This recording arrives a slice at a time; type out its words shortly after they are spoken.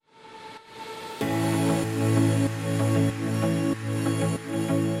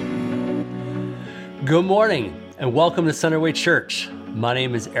Good morning and welcome to Centerway Church. My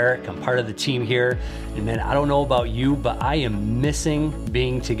name is Eric. I'm part of the team here. And man, I don't know about you, but I am missing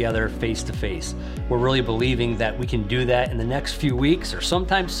being together face to face. We're really believing that we can do that in the next few weeks or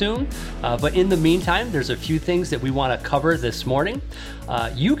sometime soon. But in the meantime, there's a few things that we want to cover this morning.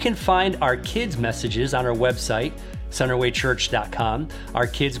 You can find our kids' messages on our website, centerwaychurch.com. Our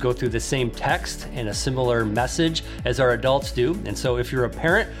kids go through the same text and a similar message as our adults do. And so if you're a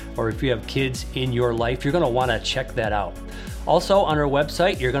parent or if you have kids in your life, you're going to want to check that out. Also on our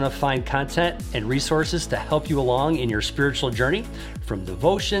website, you're going to find content and resources to help you along in your spiritual journey, from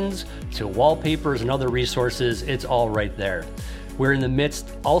devotions to wallpapers and other resources. It's all right there. We're in the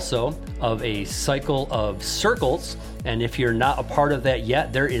midst also of a cycle of circles, and if you're not a part of that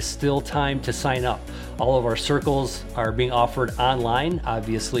yet, there is still time to sign up. All of our circles are being offered online,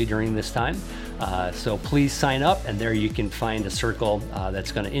 obviously, during this time. So please sign up, and there you can find a circle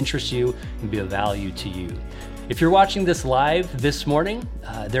that's going to interest you and be of value to you. If you're watching this live this morning,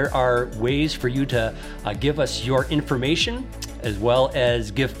 there are ways for you to give us your information, as well as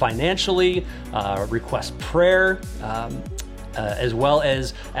give financially, request prayer, as well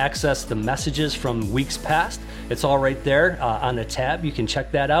as access the messages from weeks past. It's all right there on a tab. You can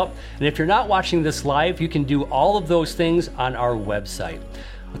check that out. And if you're not watching this live, you can do all of those things on our website.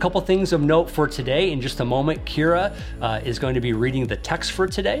 A couple things of note for today. In just a moment, Kira is going to be reading the text for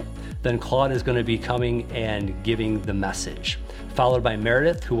today. Then Claude is going to be coming and giving the message, followed by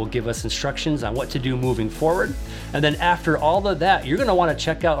Meredith, who will give us instructions on what to do moving forward. And then after all of that, you're going to want to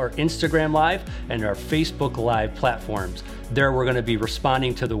check out our Instagram Live and our Facebook Live platforms. There we're going to be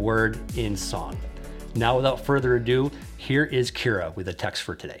responding to the word in song. Now, without further ado, here is Kira with the text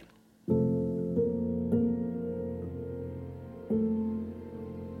for today.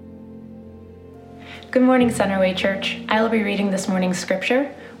 Good morning, Centerway Church. I will be reading this morning's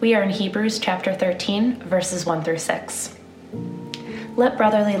scripture. We are in Hebrews chapter 13, verses 1 through 6. Let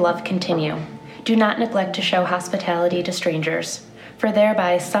brotherly love continue. Do not neglect to show hospitality to strangers, for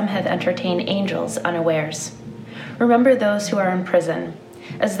thereby some have entertained angels unawares. Remember those who are in prison,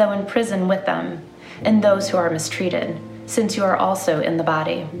 as though in prison with them, and those who are mistreated, since you are also in the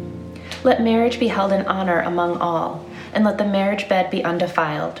body. Let marriage be held in honor among all, and let the marriage bed be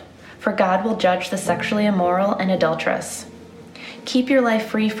undefiled, for God will judge the sexually immoral and adulterous. Keep your life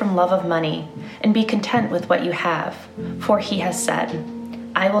free from love of money, and be content with what you have, for he has said,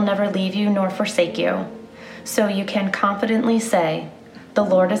 I will never leave you nor forsake you. So you can confidently say, the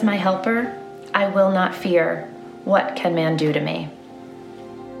Lord is my helper, I will not fear. What can man do to me?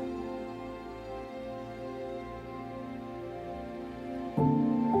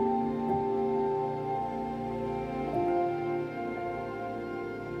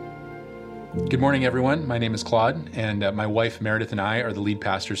 Good morning, everyone. My name is Claude, and my wife Meredith and I are the lead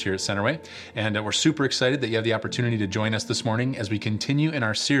pastors here at Centerway. And we're super excited that you have the opportunity to join us this morning as we continue in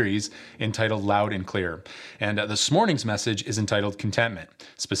our series entitled Loud and Clear. And this morning's message is entitled Contentment,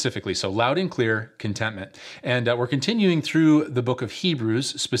 specifically. So loud and clear, contentment. And we're continuing through the book of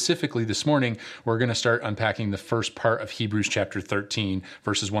Hebrews. Specifically this morning, we're going to start unpacking the first part of Hebrews chapter 13,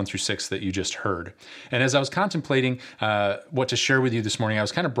 verses 1 through 6 that you just heard. And as I was contemplating what to share with you this morning, I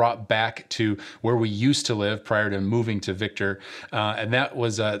was kind of brought back to where we used to live prior to moving to Victor. And that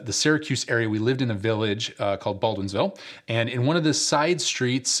was the Syracuse area. We lived in a village called Baldwinsville. And in one of the side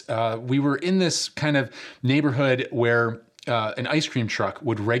streets, we were in this kind of neighborhood where an ice cream truck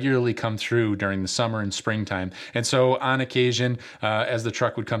would regularly come through during the summer and springtime. And so on occasion, as the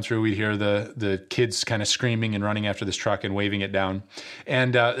truck would come through, we'd hear the kids kind of screaming and running after this truck and waving it down.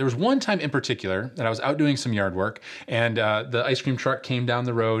 And there was one time in particular that I was out doing some yard work, and the ice cream truck came down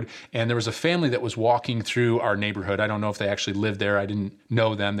the road, and there was a family that was walking through our neighborhood. I don't know if they actually lived there. I didn't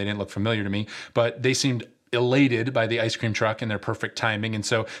know them. They didn't look familiar to me, but they seemed elated by the ice cream truck and their perfect timing. And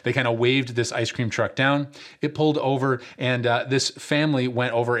so they kind of waved this ice cream truck down. It pulled over, and this family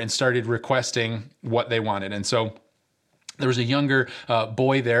went over and started requesting what they wanted. And so there was a younger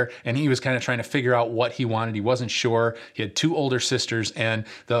boy there, and he was kind of trying to figure out what he wanted. He wasn't sure. He had two older sisters, and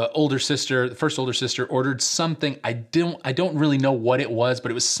the first older sister ordered something. I don't really know what it was, but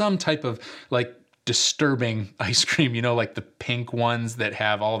it was some type of like disturbing ice cream, like the pink ones that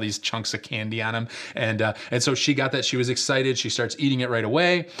have all these chunks of candy on them. And so she got that. She was excited. She starts eating it right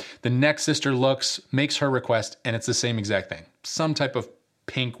away. The next sister looks, makes her request, and it's the same exact thing. Some type of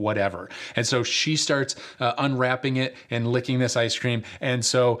pink whatever. And so she starts unwrapping it and licking this ice cream. And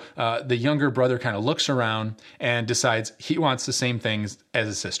so the younger brother kind of looks around and decides he wants the same things as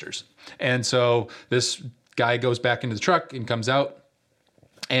his sisters. And so this guy goes back into the truck and comes out,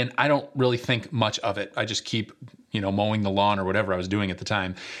 And I don't really think much of it. I just keep, mowing the lawn or whatever I was doing at the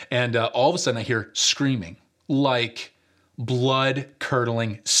time. And all of a sudden I hear screaming, like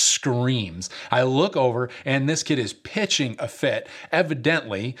blood-curdling screams. I look over and this kid is pitching a fit.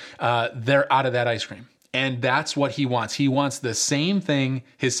 Evidently, they're out of that ice cream. And that's what he wants. He wants the same thing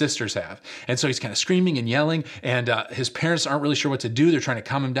his sisters have. And so he's kind of screaming and yelling, and his parents aren't really sure what to do. They're trying to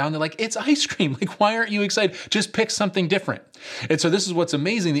calm him down. They're like, it's ice cream. Like, why aren't you excited? Just pick something different. And so this is what's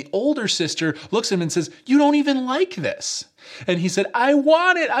amazing. The older sister looks at him and says, you don't even like this. And he said, I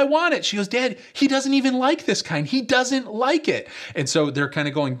want it. I want it. She goes, Dad, he doesn't even like this kind. He doesn't like it. And so they're kind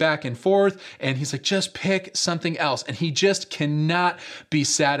of going back and forth. And he's like, just pick something else. And he just cannot be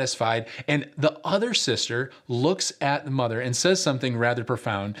satisfied. And the other sister looks at the mother and says something rather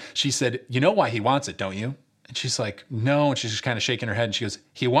profound. She said, you know why he wants it, don't you? And she's like, no. And she's just kind of shaking her head. And she goes,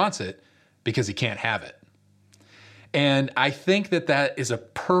 he wants it because he can't have it. And I think that that is a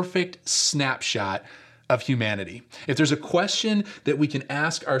perfect snapshot of humanity. If there's a question that we can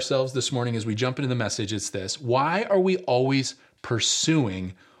ask ourselves this morning as we jump into the message, it's this: why are we always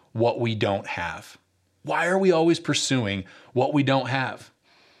pursuing what we don't have? Why are we always pursuing what we don't have?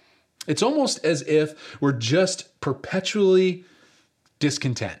 It's almost as if we're just perpetually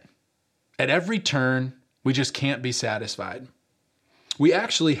discontent. At every turn, we just can't be satisfied. We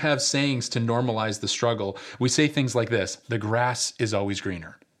actually have sayings to normalize the struggle. We say things like this: the grass is always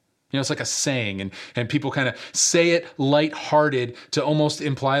greener. It's like a saying, and people kind of say it lighthearted to almost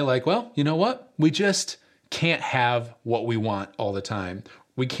imply like, well, you know what? We just can't have what we want all the time.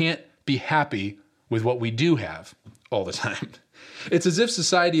 We can't be happy with what we do have all the time. It's as if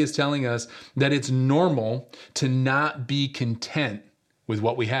society is telling us that it's normal to not be content with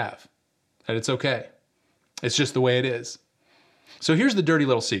what we have, that it's okay. It's just the way it is. So here's the dirty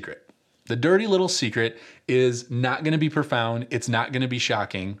little secret. The dirty little secret is not going to be profound. It's not going to be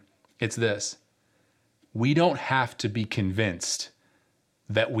shocking. It's this: we don't have to be convinced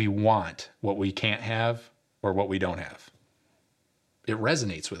that we want what we can't have or what we don't have. It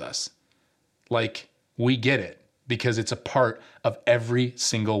resonates with us. Like, we get it because it's a part of every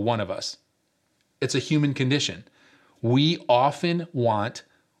single one of us. It's a human condition. We often want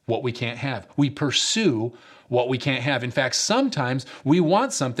what we can't have. We pursue what we can't have. In fact, sometimes we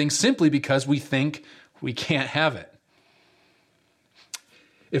want something simply because we think we can't have it.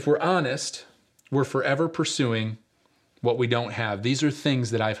 If we're honest, we're forever pursuing what we don't have. These are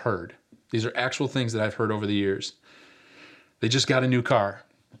things that I've heard. These are actual things that I've heard over the years. They just got a new car.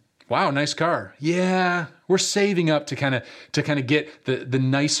 Wow, nice car. Yeah, we're saving up to kind of get the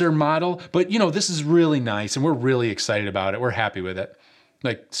nicer model, but this is really nice and we're really excited about it. We're happy with it.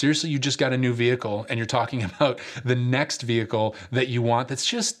 Like, seriously, you just got a new vehicle and you're talking about the next vehicle that you want that's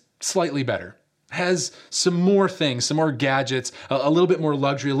just slightly better. Has some more things, some more gadgets, a little bit more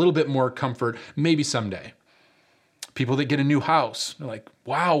luxury, a little bit more comfort, maybe someday. People that get a new house, they're like,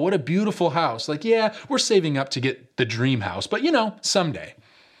 wow, what a beautiful house. Like, yeah, we're saving up to get the dream house, but someday.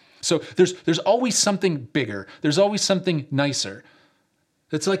 So there's always something bigger. There's always something nicer.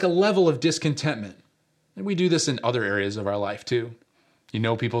 It's like a level of discontentment. And we do this in other areas of our life too.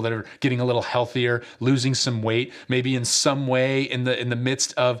 People that are getting a little healthier, losing some weight, maybe in some way in the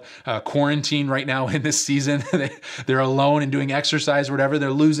midst of quarantine right now in this season. They're alone and doing exercise or whatever.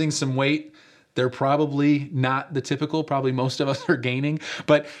 They're losing some weight. They're probably not the typical. Probably most of us are gaining.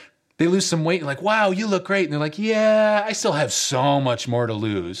 But they lose some weight and like, wow, you look great. And they're like, yeah, I still have so much more to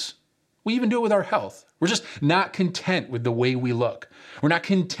lose. We even do it with our health. We're just not content with the way we look. We're not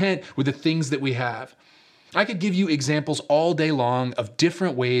content with the things that we have. I could give you examples all day long of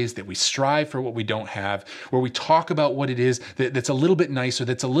different ways that we strive for what we don't have, where we talk about what it is that's a little bit nicer,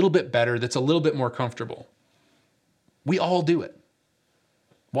 that's a little bit better, that's a little bit more comfortable. We all do it.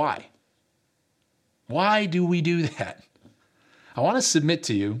 Why? Why do we do that? I want to submit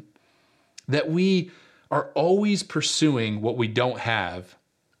to you that we are always pursuing what we don't have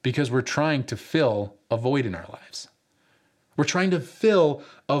because we're trying to fill a void in our lives. We're trying to fill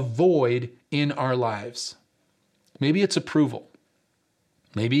a void in our lives. Maybe it's approval.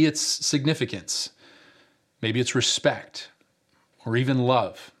 Maybe it's significance. Maybe it's respect or even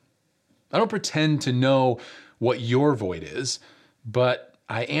love. I don't pretend to know what your void is, but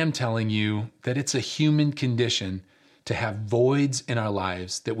I am telling you that it's a human condition to have voids in our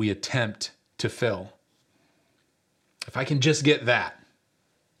lives that we attempt to fill. If I can just get that,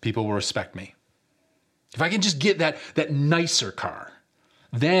 people will respect me. If I can just get that nicer car,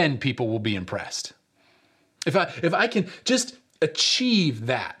 then people will be impressed. If I can just achieve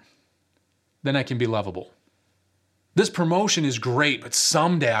that, then I can be lovable. This promotion is great, but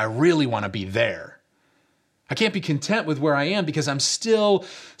someday I really want to be there. I can't be content with where I am because I'm still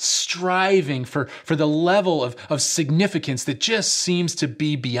striving for the level of significance that just seems to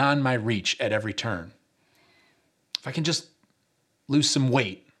be beyond my reach at every turn. If I can just lose some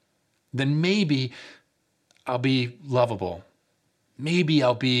weight, then maybe I'll be lovable. Maybe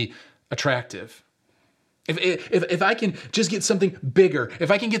I'll be attractive. If I can just get something bigger,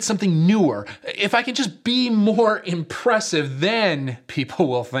 if I can get something newer, if I can just be more impressive, then people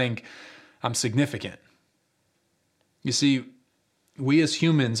will think I'm significant. You see, we as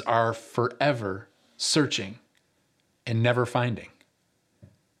humans are forever searching and never finding.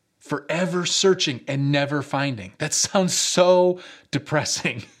 Forever searching and never finding. That sounds so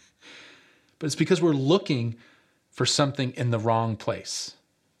depressing. But it's because we're looking for something in the wrong place.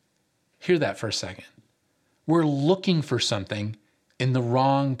 Hear that for a second. We're looking for something in the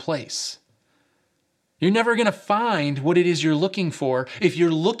wrong place. You're never going to find what it is you're looking for if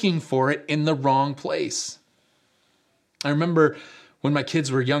you're looking for it in the wrong place. I remember when my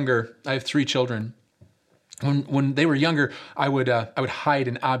kids were younger, I have 3 children. When they were younger, I would hide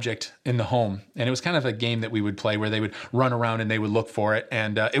an object in the home. And it was kind of a game that we would play where they would run around and they would look for it.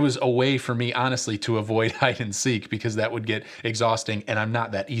 And it was a way for me, honestly, to avoid hide and seek because that would get exhausting and I'm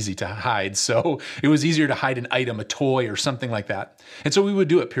not that easy to hide. So it was easier to hide an item, a toy or something like that. And so we would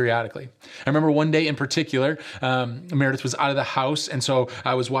do it periodically. I remember one day in particular, Meredith was out of the house. And so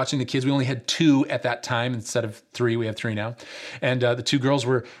I was watching the kids. We only had 2 at that time instead of 3. We have 3 now. And the 2 girls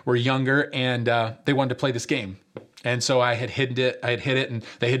were younger and they wanted to play this game. And so I had hid it and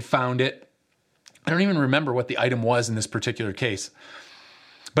they had found it. I don't even remember what the item was in this particular case.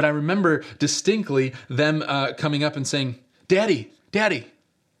 But I remember distinctly them coming up and saying, Daddy,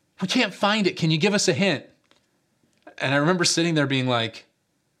 we can't find it. Can you give us a hint? And I remember sitting there being like,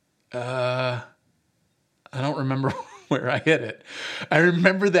 I don't remember where I hid it. I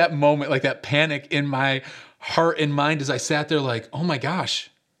remember that moment, like that panic in my heart and mind as I sat there like, oh my gosh,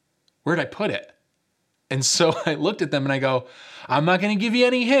 where'd I put it? And so I looked at them and I go, I'm not going to give you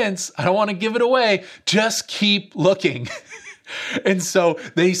any hints. I don't want to give it away. Just keep looking. And so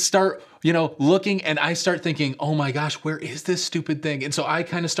they start, looking and I start thinking, oh my gosh, where is this stupid thing? And so I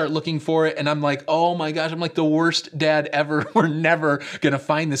kind of start looking for it and I'm like, oh my gosh, I'm like the worst dad ever. We're never going to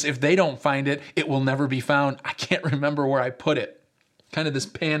find this. If they don't find it, it will never be found. I can't remember where I put it. Kind of this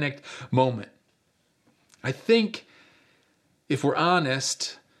panicked moment. I think if we're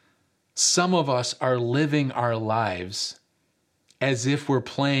honest, some of us are living our lives as if we're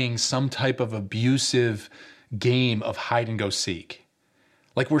playing some type of abusive game of hide and go seek.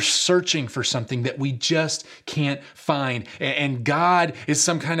 Like we're searching for something that we just can't find. And God is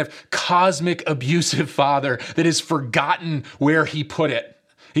some kind of cosmic abusive father that has forgotten where he put it.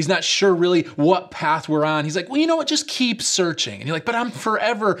 He's not sure really what path we're on. He's like, well, you know what? Just keep searching. And you're like, but I'm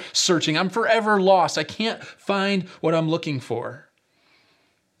forever searching. I'm forever lost. I can't find what I'm looking for.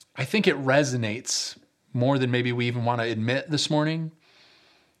 I think it resonates more than maybe we even want to admit this morning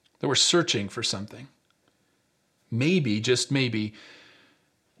that we're searching for something. Maybe, just maybe,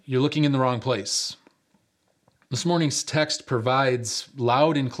 you're looking in the wrong place. This morning's text provides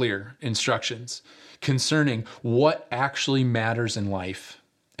loud and clear instructions concerning what actually matters in life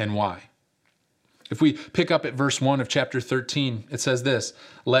and why. If we pick up at verse 1 of chapter 13, it says this,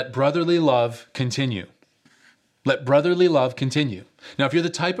 let brotherly love continue. Let brotherly love continue. Now, if you're the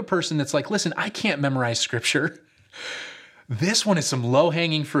type of person that's like, listen, I can't memorize scripture. This one is some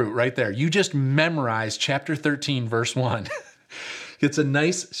low-hanging fruit right there. You just memorize chapter 13, verse 1. It's a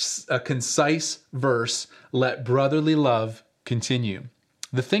nice, concise verse. Let brotherly love continue.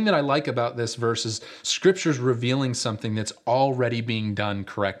 The thing that I like about this verse is scripture's revealing something that's already being done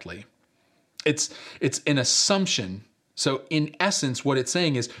correctly. It's an assumption. So in essence, what it's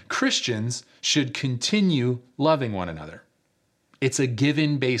saying is Christians should continue loving one another. It's a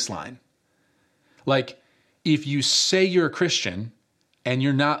given baseline. Like if you say you're a Christian and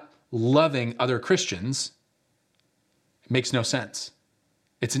you're not loving other Christians, it makes no sense.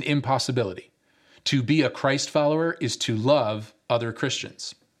 It's an impossibility. To be a Christ follower is to love other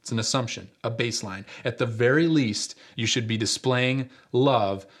Christians. It's an assumption, a baseline. At the very least, you should be displaying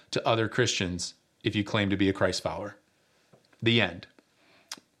love to other Christians if you claim to be a Christ follower. The end.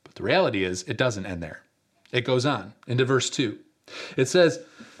 But the reality is, it doesn't end there. It goes on into verse 2. It says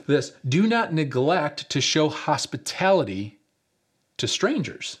this, do not neglect to show hospitality to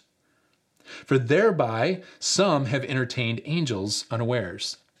strangers, for thereby some have entertained angels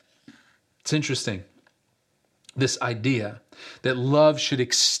unawares. It's interesting, this idea that love should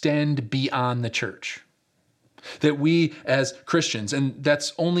extend beyond the church. That we as Christians, and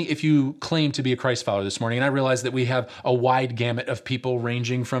that's only if you claim to be a Christ follower this morning, and I realize that we have a wide gamut of people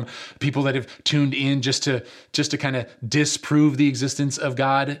ranging from people that have tuned in just to kind of disprove the existence of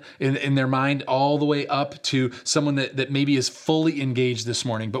God in their mind, all the way up to someone that maybe is fully engaged this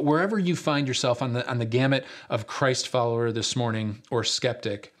morning. But wherever you find yourself on the gamut of Christ follower this morning or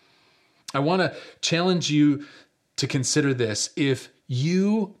skeptic, I want to challenge you to consider this. If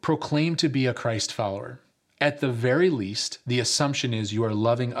you proclaim to be a Christ follower, at the very least, the assumption is you are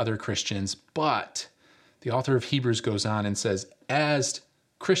loving other Christians, but the author of Hebrews goes on and says, as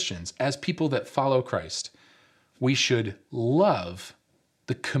Christians, as people that follow Christ, we should love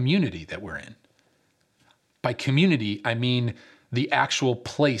the community that we're in. By community, I mean the actual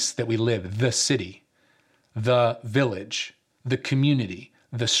place that we live, the city, the village, the community,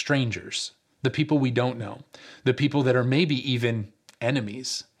 the strangers, the people we don't know, the people that are maybe even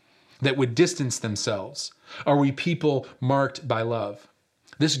enemies, that would distance themselves. Are we people marked by love?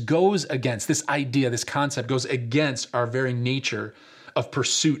 This goes against, this idea, this concept goes against our very nature of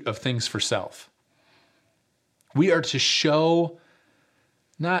pursuit of things for self. We are to show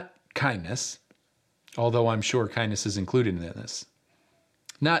not kindness, although I'm sure kindness is included in this,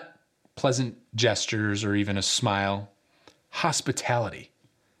 not pleasant gestures or even a smile, hospitality.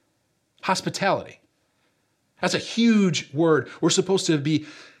 Hospitality. That's a huge word. We're supposed to be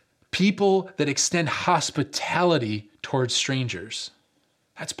people that extend hospitality towards strangers.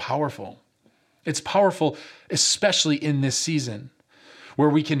 That's powerful. It's powerful, especially in this season, where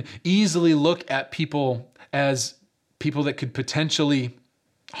we can easily look at people as people that could potentially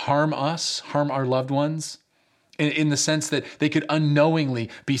harm us, harm our loved ones, in the sense that they could unknowingly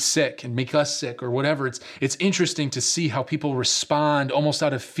be sick and make us sick or whatever. It's interesting to see how people respond almost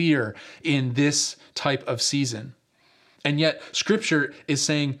out of fear in this type of season. And yet, Scripture is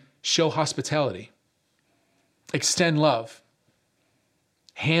saying, show hospitality, extend love,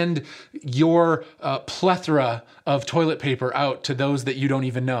 hand your plethora of toilet paper out to those that you don't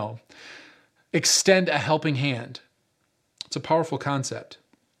even know. Extend a helping hand. It's a powerful concept.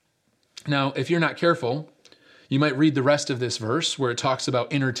 Now, if you're not careful, you might read the rest of this verse where it talks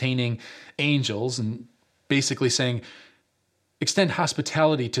about entertaining angels and basically saying, extend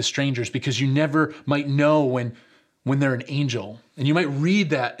hospitality to strangers because you never might know when they're an angel. And you might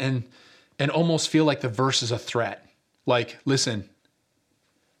read that and almost feel like the verse is a threat. Like, listen,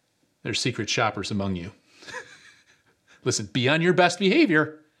 there's secret shoppers among you. Listen, be on your best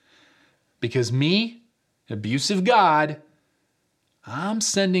behavior because me, abusive God, I'm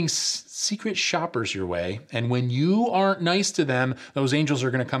sending secret shoppers your way. And when you aren't nice to them, those angels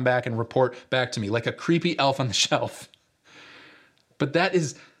are going to come back and report back to me like a creepy elf on the shelf. But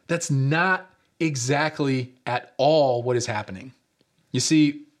that's not exactly at all what is happening. You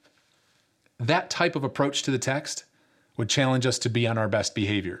see, that type of approach to the text would challenge us to be on our best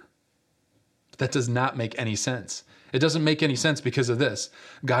behavior. But that does not make any sense. It doesn't make any sense because of this.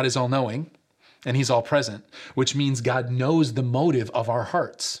 God is all-knowing and he's all-present, which means God knows the motive of our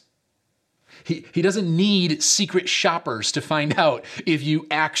hearts. He doesn't need secret shoppers to find out if you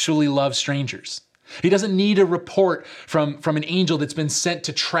actually love strangers. He doesn't need a report from an angel that's been sent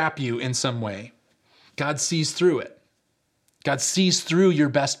to trap you in some way. God sees through it. God sees through your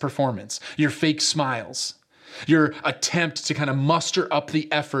best performance, your fake smiles, your attempt to kind of muster up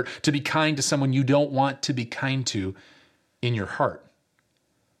the effort to be kind to someone you don't want to be kind to in your heart.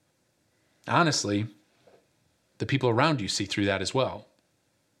 Honestly, the people around you see through that as well.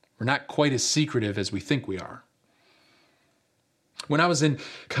 We're not quite as secretive as we think we are. When I was in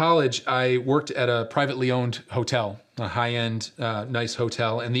college, I worked at a privately owned hotel, a high-end, nice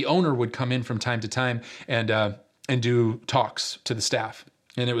hotel, and the owner would come in from time to time and do talks to the staff.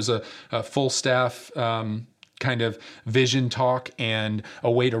 And it was a full staff kind of vision talk and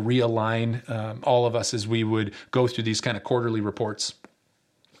a way to realign all of us as we would go through these kind of quarterly reports.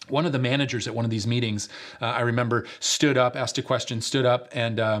 One of the managers at one of these meetings, I remember, stood up, asked a question, stood up,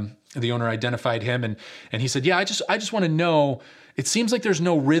 and the owner identified him, and he said, "Yeah, I just want to know. It seems like there's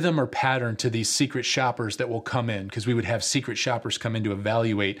no rhythm or pattern to these secret shoppers that will come in," because we would have secret shoppers come in to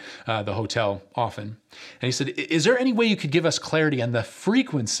evaluate the hotel often. And he said, "Is there any way you could give us clarity on the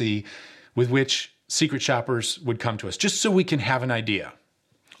frequency with which secret shoppers would come to us, just so we can have an idea?"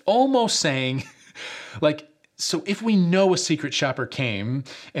 Almost saying, like, so if we know a secret shopper came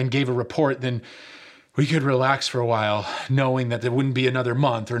and gave a report, then we could relax for a while, knowing that there wouldn't be another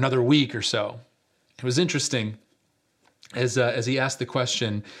month or another week or so. It was interesting. As he asked the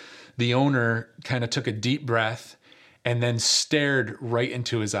question, the owner kind of took a deep breath and then stared right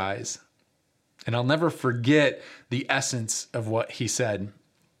into his eyes. And I'll never forget the essence of what he said.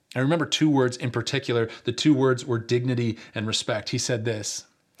 I remember two words in particular. The two words were dignity and respect. He said this.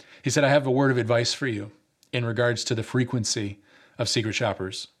 He said, I have a word of advice for you in regards to the frequency of secret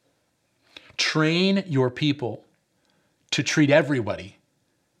shoppers. Train your people to treat everybody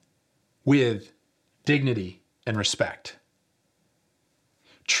with dignity and respect.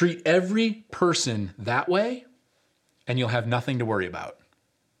 Treat every person that way, and you'll have nothing to worry about.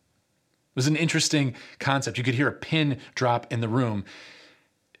 It was an interesting concept. You could hear a pin drop in the room.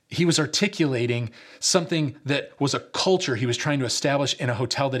 He was articulating something that was a culture he was trying to establish in a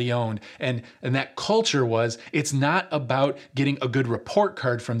hotel that he owned. And that culture was, it's not about getting a good report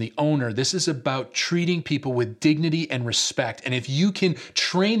card from the owner. This is about treating people with dignity and respect. And if you can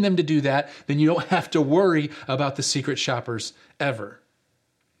train them to do that, then you don't have to worry about the secret shoppers ever.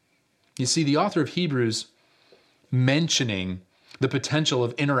 You see, the author of Hebrews mentioning the potential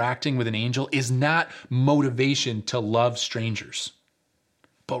of interacting with an angel is not motivation to love strangers,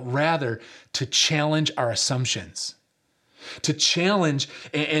 but rather to challenge our assumptions, to challenge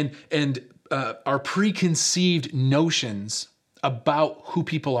our preconceived notions about who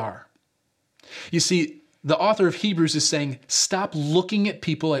people are. You see, the author of Hebrews is saying, stop looking at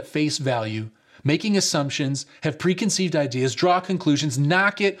people at face value, making assumptions, have preconceived ideas, draw conclusions,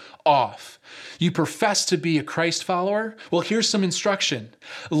 knock it off. You profess to be a Christ follower? Well, here's some instruction.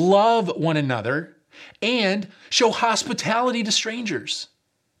 Love one another and show hospitality to strangers.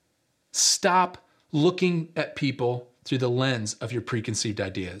 Stop looking at people through the lens of your preconceived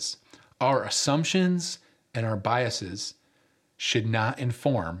ideas. Our assumptions and our biases should not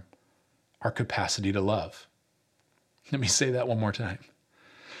inform our capacity to love. Let me say that one more time.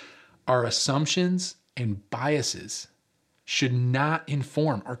 Our assumptions and biases should not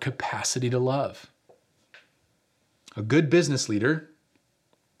inform our capacity to love. A good business leader,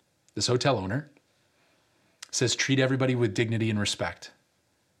 this hotel owner, says treat everybody with dignity and respect.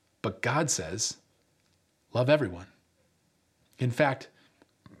 But God says, love everyone. In fact,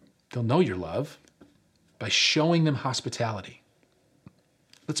 they'll know your love by showing them hospitality.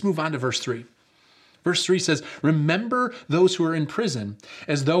 Let's move on to verse 3. Verse 3 says, remember those who are in prison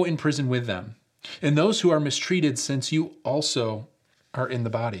as though in prison with them, and those who are mistreated since you also are in the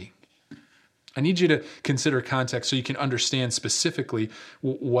body. I need you to consider context so you can understand specifically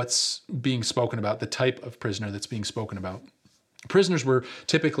what's being spoken about, the type of prisoner that's being spoken about. Prisoners were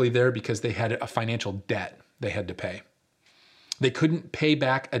typically there because they had a financial debt they had to pay. They couldn't pay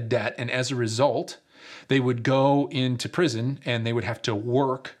back a debt, and as a result, they would go into prison and they would have to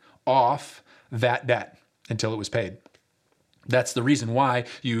work off that debt until it was paid. That's the reason why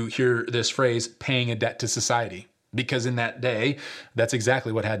you hear this phrase, paying a debt to society, because in that day, that's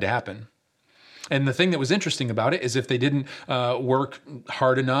exactly what had to happen. And the thing that was interesting about it is if they didn't work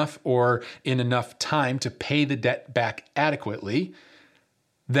hard enough or in enough time to pay the debt back adequately,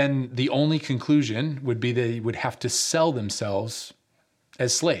 then the only conclusion would be they would have to sell themselves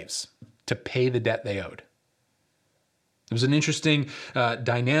as slaves to pay the debt they owed. It was an interesting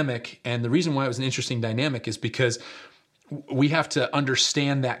dynamic, and the reason why it was an interesting dynamic is because we have to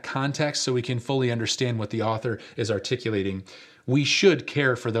understand that context so we can fully understand what the author is articulating. We should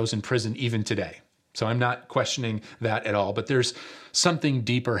care for those in prison even today. So I'm not questioning that at all, but there's something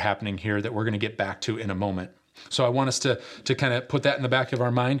deeper happening here that we're going to get back to in a moment. So I want us to kind of put that in the back of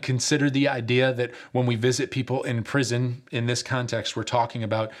our mind. Consider the idea that when we visit people in prison, in this context, we're talking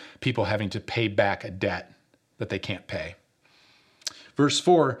about people having to pay back a debt that they can't pay. Verse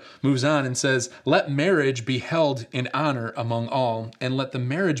 4 moves on and says, let marriage be held in honor among all, and let the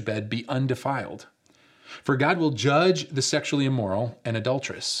marriage bed be undefiled. For God will judge the sexually immoral and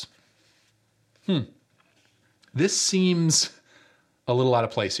adulterous. This seems a little out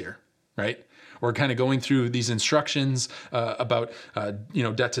of place here, right? We're kind of going through these instructions about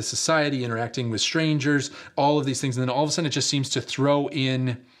debt to society, interacting with strangers, all of these things. And then all of a sudden it just seems to throw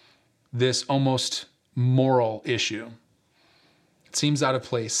in this almost moral issue. It seems out of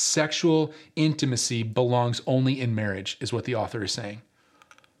place. Sexual intimacy belongs only in marriage, is what the author is saying.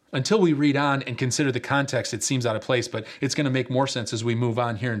 Until we read on and consider the context, it seems out of place, but it's going to make more sense as we move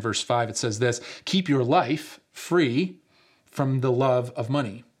on here in verse 5. It says this, keep your life free from the love of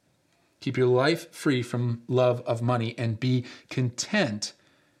money. Keep your life free from love of money and be content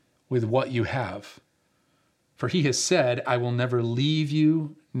with what you have. For he has said, I will never leave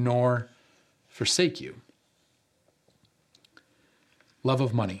you nor forsake you. Love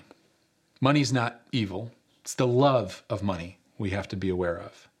of money. Money's not evil. It's the love of money we have to be aware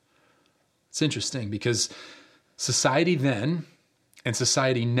of. It's interesting because society then and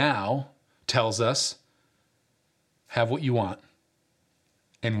society now tells us, have what you want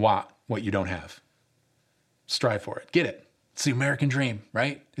and want what you don't have. Strive for it. Get it. It's the American dream,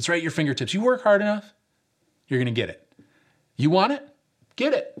 right? It's right at your fingertips. You work hard enough, you're going to get it. You want it?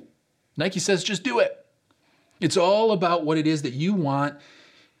 Get it. Nike says just do it. It's all about what it is that you want,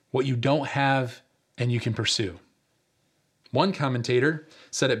 what you don't have, and you can pursue. One commentator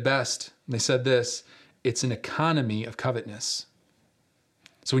said it best. They said this: it's an economy of covetousness.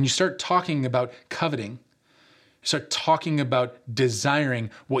 So when you start talking about coveting, you start talking about desiring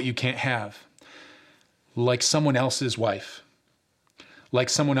what you can't have, like someone else's wife, like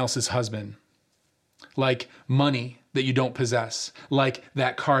someone else's husband, like money that you don't possess, like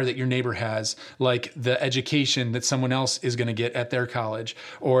that car that your neighbor has, like the education that someone else is going to get at their college,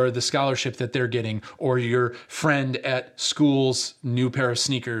 or the scholarship that they're getting, or your friend at school's new pair of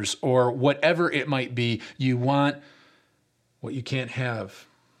sneakers, or whatever it might be. You want what you can't have.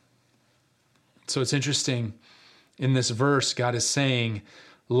 So it's interesting. In this verse, God is saying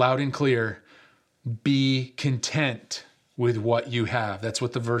loud and clear, be content with what you have. That's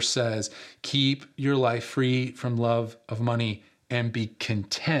what the verse says. Keep your life free from love of money and be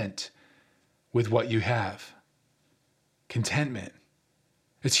content with what you have. Contentment.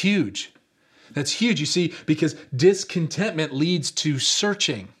 It's huge. That's huge, you see, because discontentment leads to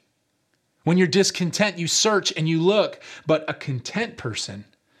searching. When you're discontent, you search and you look, but a content person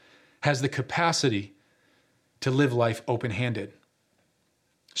has the capacity to live life open-handed,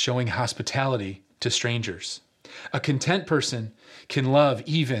 showing hospitality to strangers. A content person can love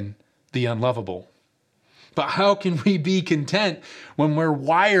even the unlovable. But how can we be content when we're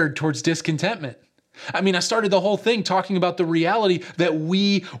wired towards discontentment? I mean, I started the whole thing talking about the reality that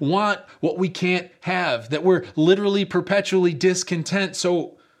we want what we can't have, that we're literally perpetually discontent.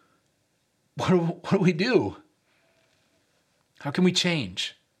 So what do we do? How can we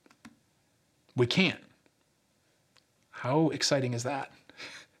change? We can't. How exciting is that?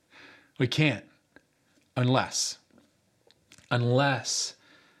 We can't unless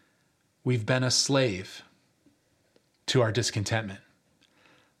we've been a slave to our discontentment,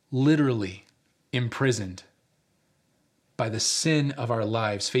 literally imprisoned by the sin of our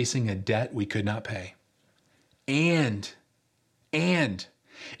lives, facing a debt we could not pay. And in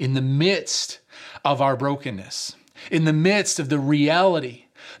the midst of our brokenness, in the midst of the reality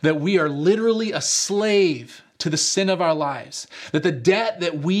that we are literally a slave to the sin of our lives, that the debt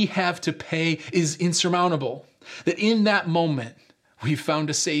that we have to pay is insurmountable, that in that moment we found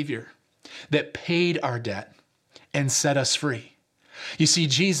a Savior that paid our debt and set us free. You see,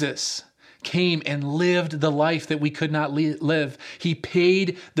 Jesus came and lived the life that we could not live. He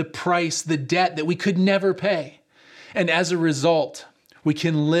paid the price, the debt that we could never pay. And as a result, we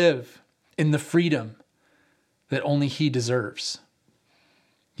can live in the freedom that only He deserves.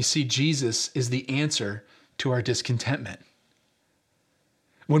 You see, Jesus is the answer to our discontentment.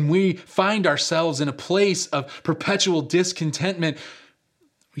 When we find ourselves in a place of perpetual discontentment,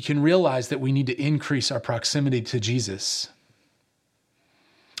 we can realize that we need to increase our proximity to Jesus.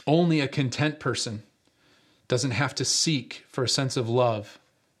 Only a content person doesn't have to seek for a sense of love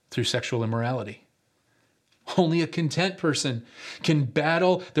through sexual immorality. Only a content person can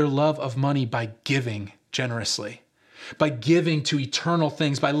battle their love of money by giving generously, by giving to eternal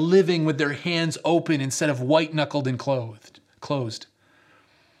things, by living with their hands open instead of white-knuckled and closed.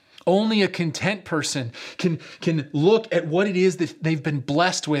 Only a content person can look at what it is that they've been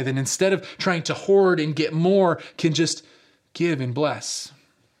blessed with, and instead of trying to hoard and get more, can just give and bless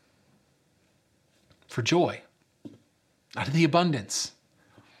for joy, out of the abundance.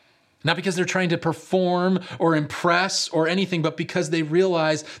 Not because they're trying to perform or impress or anything, but because they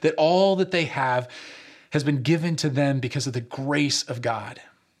realize that all that they have has been given to them because of the grace of God.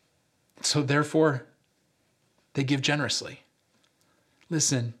 So therefore, they give generously.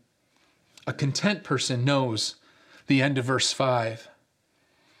 Listen, a content person knows the end of verse 5.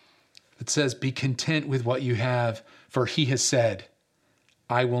 It says, "Be content with what you have, for He has said,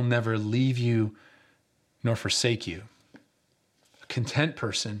 I will never leave you nor forsake you." A content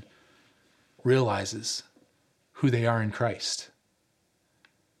person realizes who they are in Christ.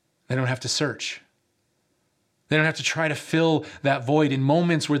 They don't have to search. They don't have to try to fill that void. In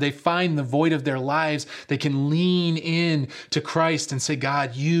moments where they find the void of their lives, they can lean in to Christ and say,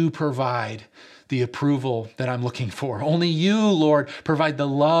 God, you provide the approval that I'm looking for. Only you, Lord, provide the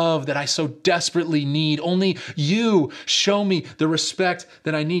love that I so desperately need. Only you show me the respect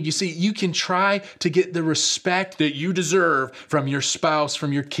that I need. You see, you can try to get the respect that you deserve from your spouse,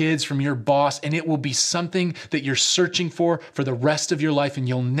 from your kids, from your boss, and it will be something that you're searching for the rest of your life, and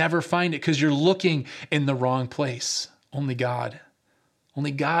you'll never find it because you're looking in the wrong place. Only God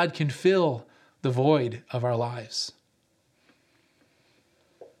can fill the void of our lives.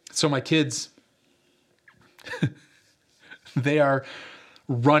 So my kids, They are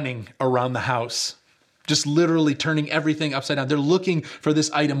running around the house, just literally turning everything upside down. They're looking for this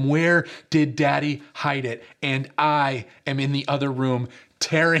item. Where did Daddy hide it? And I am in the other room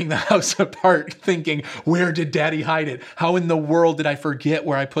tearing the house apart thinking, where did Daddy hide it? How in the world did I forget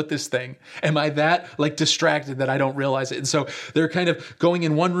where I put this thing? Am I that distracted that I don't realize it? And so they're kind of going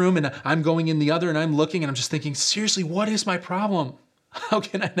in one room and I'm going in the other, and I'm looking and I'm just thinking, seriously, what is my problem? How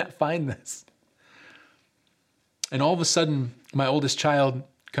can I not find this? And all of a sudden, my oldest child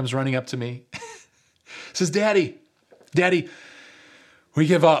comes running up to me, says, Daddy, we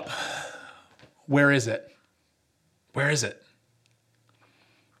give up. Where is it? Where is it?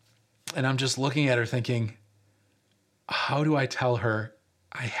 And I'm just looking at her thinking, how do I tell her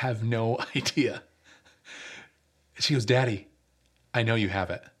I have no idea? She goes, Daddy, I know you have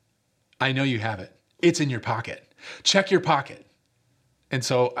it. I know you have it. It's in your pocket. Check your pocket. And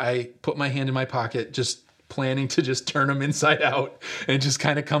so I put my hand in my pocket, just planning to just turn them inside out and just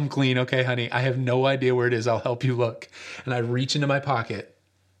kind of come clean. Okay, honey, I have no idea where it is. I'll help you look. And I reach into my pocket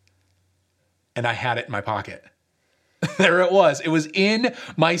and I had it in my pocket. There it was. It was in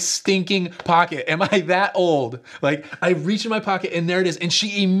my stinking pocket. Am I that old? I reach in my pocket and there it is. And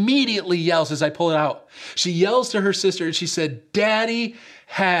she immediately yells as I pull it out. She yells to her sister and she said, Daddy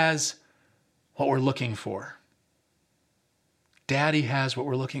has what we're looking for. Daddy has what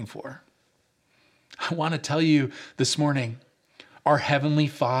we're looking for. I want to tell you this morning, our Heavenly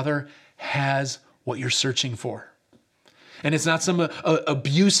Father has what you're searching for. And it's not some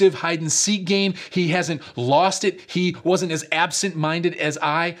abusive hide and seek game. He hasn't lost it. He wasn't as absent-minded as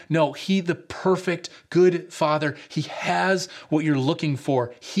I. No, he, the perfect, good Father, he has what you're looking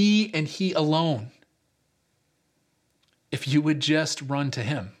for. He and he alone. If you would just run to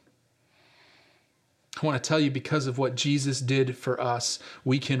him. I want to tell you, because of what Jesus did for us,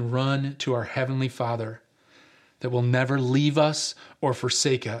 we can run to our Heavenly Father that will never leave us or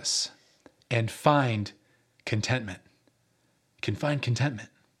forsake us and find contentment. Can find contentment.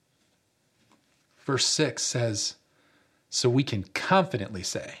 Verse 6 says, so we can confidently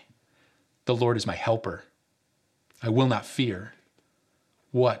say, the Lord is my helper. I will not fear.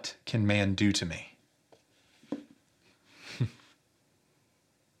 What can man do to me?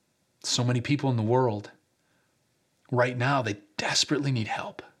 So many people in the world right now, they desperately need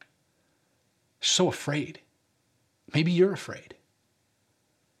help. They're so afraid. Maybe you're afraid.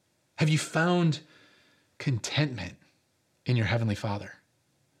 Have you found contentment in your Heavenly Father?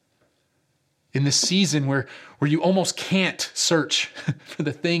 In this season where you almost can't search for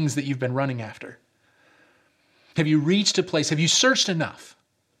the things that you've been running after. Have you reached a place? Have you searched enough?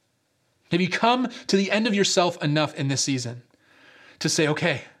 Have you come to the end of yourself enough in this season to say,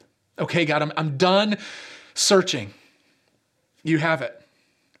 okay, God, I'm done searching. You have it.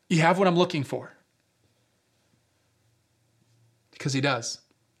 You have what I'm looking for. Because he does.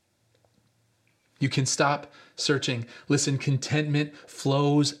 You can stop searching. Listen, contentment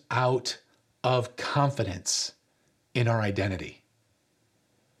flows out of confidence in our identity.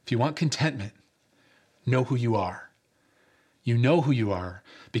 If you want contentment, know who you are. You know who you are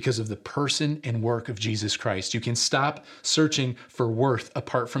because of the person and work of Jesus Christ. You can stop searching for worth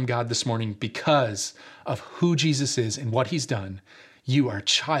apart from God this morning because of who Jesus is and what he's done. You are a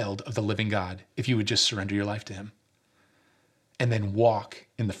child of the living God if you would just surrender your life to him. And then walk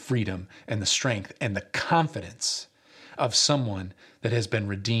in the freedom and the strength and the confidence of someone that has been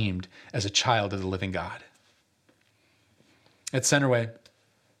redeemed as a child of the living God. At Centerway,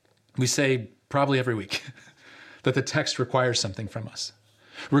 we say probably every week that the text requires something from us.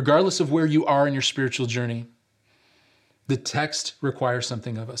 Regardless of where you are in your spiritual journey, the text requires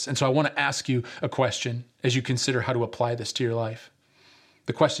something of us. And so I want to ask you a question as you consider how to apply this to your life.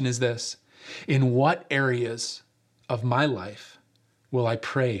 The question is this: in what areas of my life will I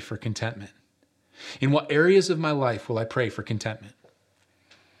pray for contentment? In what areas of my life will I pray for contentment?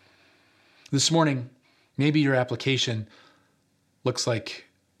 This morning, maybe your application looks like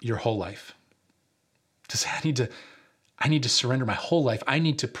your whole life. To say, I need to surrender my whole life. I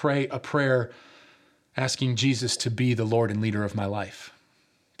need to pray a prayer asking Jesus to be the Lord and leader of my life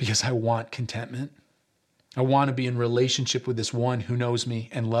because I want contentment. I want to be in relationship with this one who knows me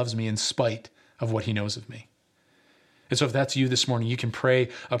and loves me in spite of what he knows of me. And so if that's you this morning, you can pray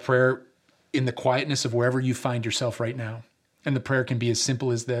a prayer in the quietness of wherever you find yourself right now. And the prayer can be as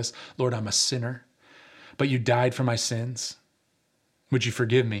simple as this: Lord, I'm a sinner, but you died for my sins. Would you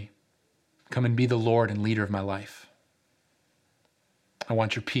forgive me? Come and be the Lord and leader of my life. I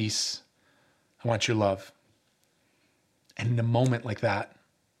want your peace. I want your love. And in a moment like that,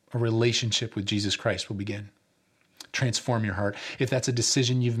 a relationship with Jesus Christ will begin. transform your heart. If that's a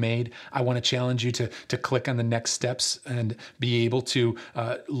decision you've made, I want to challenge you to click on the next steps and be able to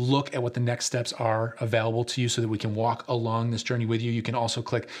look at what the next steps are available to you so that we can walk along this journey with you. You can also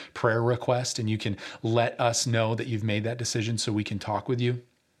click prayer request and you can let us know that you've made that decision so we can talk with you.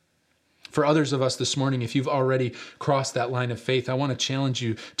 For others of us this morning, if you've already crossed that line of faith, I want to challenge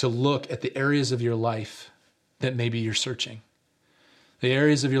you to look at the areas of your life that maybe you're searching, the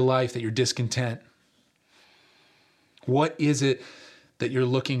areas of your life that you're discontent. What is it that you're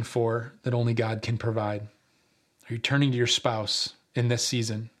looking for that only God can provide? Are you turning to your spouse in this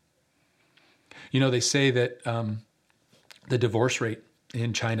season? You know, they say that the divorce rate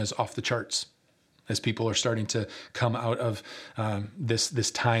in China is off the charts as people are starting to come out of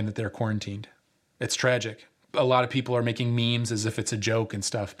this time that they're quarantined. It's tragic. A lot of people are making memes as if it's a joke and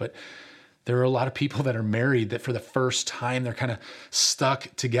stuff, but there are a lot of people that are married that for the first time, they're kind of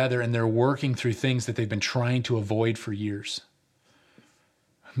stuck together and they're working through things that they've been trying to avoid for years.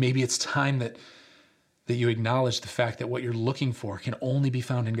 Maybe it's time that you acknowledge the fact that what you're looking for can only be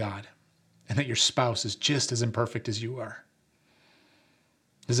found in God and that your spouse is just as imperfect as you are.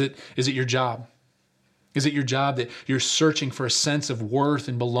 Is it your job? Is it your job that you're searching for a sense of worth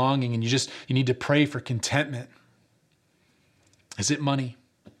and belonging and you need to pray for contentment? Is it money?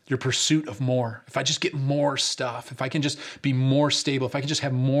 Your pursuit of more? If I just get more stuff, if I can just be more stable, if I can just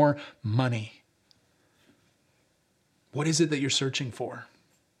have more money. What is it that you're searching for?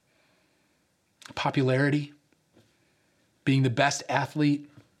 Popularity? Being the best athlete?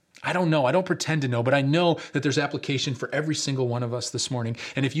 I don't know. I don't pretend to know, but I know that there's application for every single one of us this morning.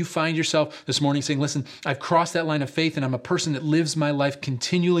 And if you find yourself this morning saying, listen, I've crossed that line of faith and I'm a person that lives my life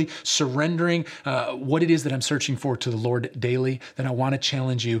continually surrendering what it is that I'm searching for to the Lord daily, then I want to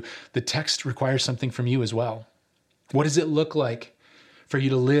challenge you. The text requires something from you as well. What does it look like for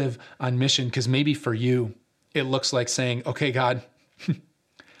you to live on mission? Because maybe for you, it looks like saying, okay, God,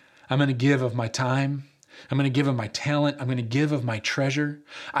 I'm going to give of my time. I'm going to give of my talent. I'm going to give of my treasure.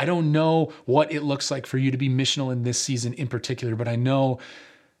 I don't know what it looks like for you to be missional in this season in particular, but I know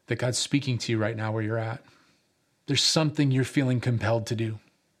that God's speaking to you right now where you're at. There's something you're feeling compelled to do,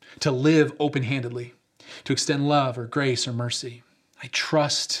 to live open-handedly, to extend love or grace or mercy. I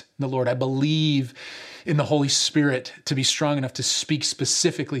trust in the Lord. I believe in the Holy Spirit to be strong enough to speak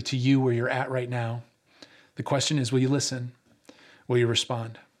specifically to you where you're at right now. The question is, will you listen? Will you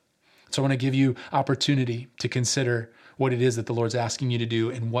respond? So I want to give you opportunity to consider what it is that the Lord's asking you to do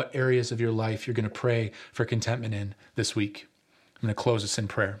and what areas of your life you're going to pray for contentment in this week. I'm going to close this in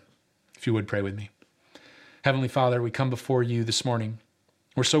prayer. If you would pray with me. Heavenly Father, we come before you this morning.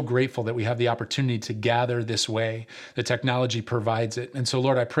 We're so grateful that we have the opportunity to gather this way. The technology provides it. And so,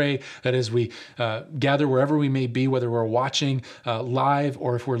 Lord, I pray that as we gather wherever we may be, whether we're watching live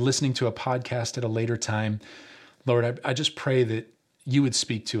or if we're listening to a podcast at a later time, Lord, I just pray that you would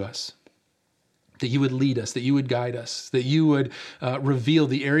speak to us, that you would lead us, that you would guide us, that you would reveal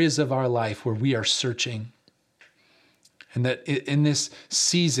the areas of our life where we are searching. And that in this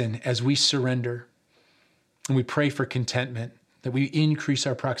season, as we surrender and we pray for contentment, that we increase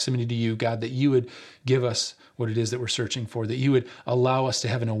our proximity to you, God, that you would give us what it is that we're searching for, that you would allow us to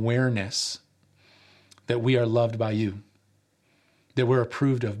have an awareness that we are loved by you, that we're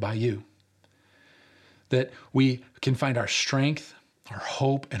approved of by you, that we can find our strength, our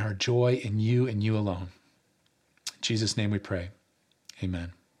hope, and our joy in you and you alone. In Jesus' name we pray.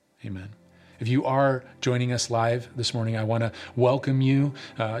 Amen. Amen. If you are joining us live this morning, I want to welcome you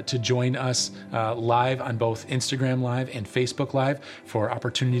to join us live on both Instagram Live and Facebook Live for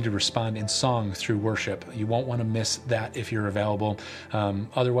opportunity to respond in song through worship. You won't want to miss that if you're available.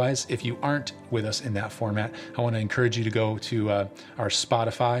 Otherwise, if you aren't with us in that format, I want to encourage you to go to our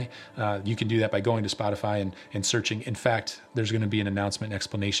Spotify. You can do that by going to Spotify and searching. In fact, there's going to be an announcement and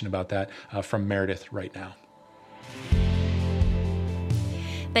explanation about that from Meredith right now.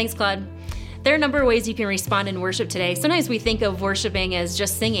 Thanks, Claude. There are a number of ways you can respond in worship today. Sometimes we think of worshiping as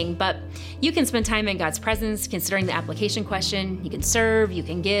just singing, but you can spend time in God's presence, considering the application question. You can serve, you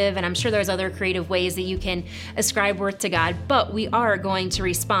can give, and I'm sure there's other creative ways that you can ascribe worth to God, but we are going to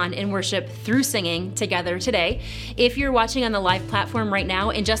respond in worship through singing together today. If you're watching on the live platform right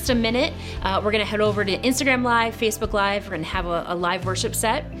now, in just a minute, we're going to head over to Instagram Live, Facebook Live. We're going to have a live worship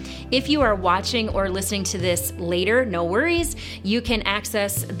set. If you are watching or listening to this later, no worries. You can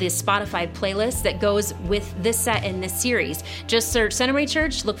access the Spotify playlist that goes with this set in this series. Just search Centerway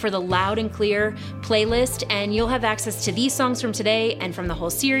Church, look for the Loud and Clear playlist, and you'll have access to these songs from today and from the whole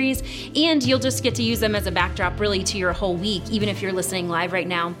series, and you'll just get to use them as a backdrop really to your whole week, even if you're listening live right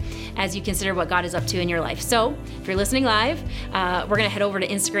now, as you consider what God is up to in your life. So if you're listening live, we're going to head over to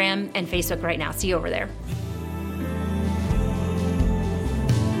Instagram and Facebook right now. See you over there.